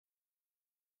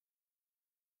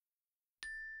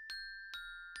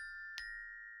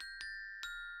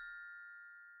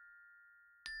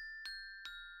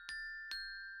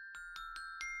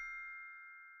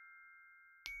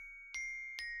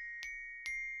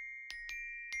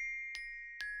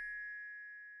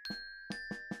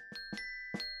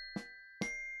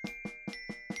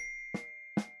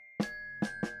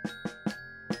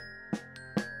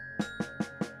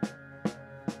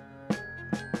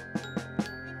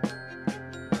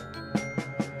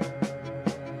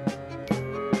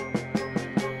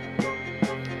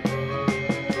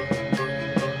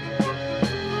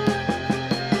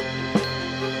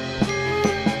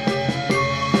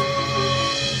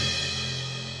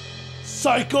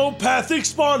Psychopathic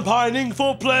spawn pining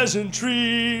for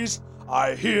pleasantries.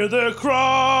 I hear their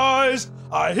cries.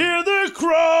 I hear their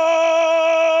cries.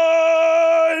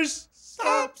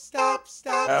 Stop, stop,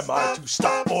 stop. Am I to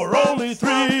stop or only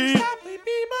three? Stop, we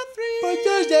be but three. But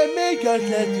does that make us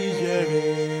less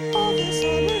deserving? All this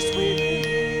honor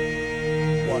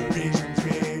sweeping. What reasons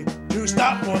be to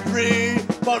stop for three?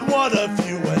 But what a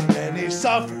few and many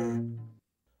suffer.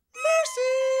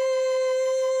 Mercy,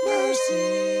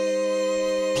 mercy.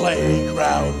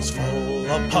 Playgrounds full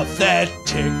of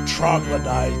pathetic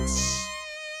troglodytes,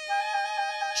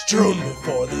 strewn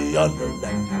before the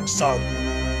unrelenting sun.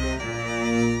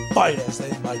 Fight as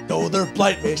they might, though their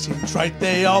plight may seem trite,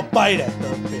 they all bite at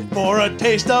the bit for a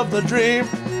taste of the dream.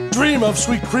 Dream of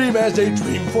sweet cream as they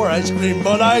dream for ice cream,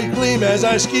 but I gleam as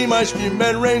I scheme, I scream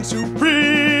and reign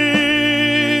supreme.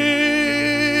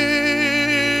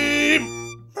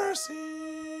 Mercy,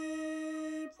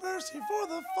 mercy for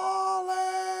the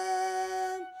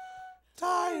fallen,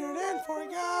 tired and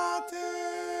forgotten.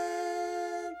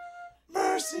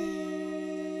 Mercy,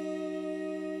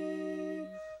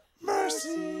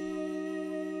 mercy.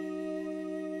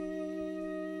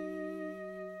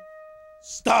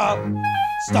 Stop,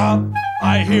 stop,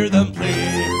 I hear them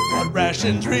plead. What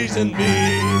rations reason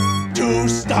me to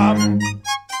stop?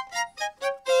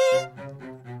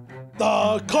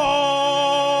 The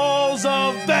calls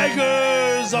of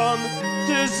beggars undeserving,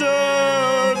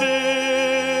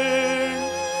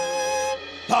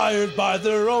 tired by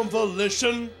their own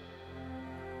volition,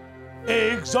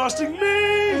 exhausting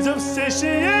means of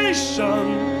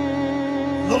satiation.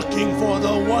 Looking for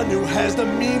the one who has the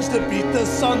means to beat the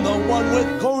sun, the one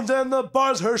with cones and the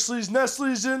bars, Hershey's,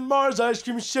 Nestle's, and Mars, ice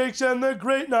cream shakes, and the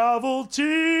great novelties.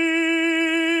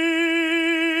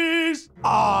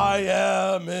 I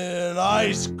am an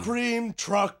ice cream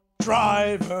truck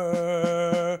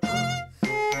driver,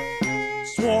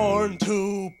 sworn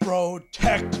to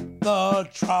protect the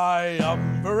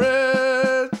triumvirate,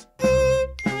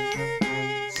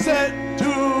 set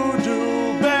to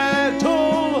do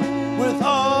battle with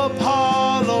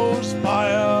Apollo's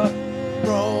fire,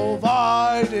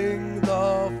 providing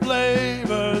the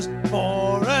flavors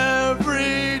for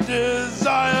every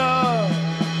desire.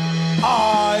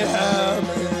 I am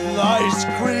an ice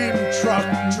cream truck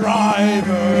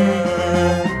driver,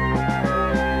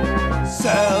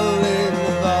 selling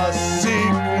the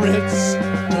secrets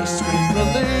to sweet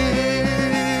relief,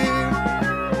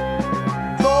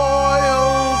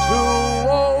 loyal to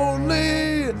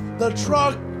only the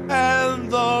truck and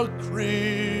the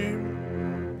cream,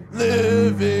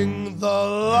 living the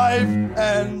life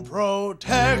and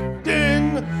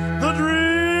protecting the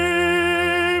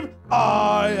dream.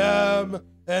 I am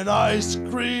an ice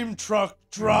cream truck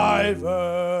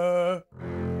driver.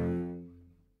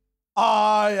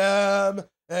 I am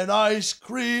an ice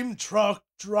cream truck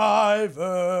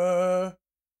driver.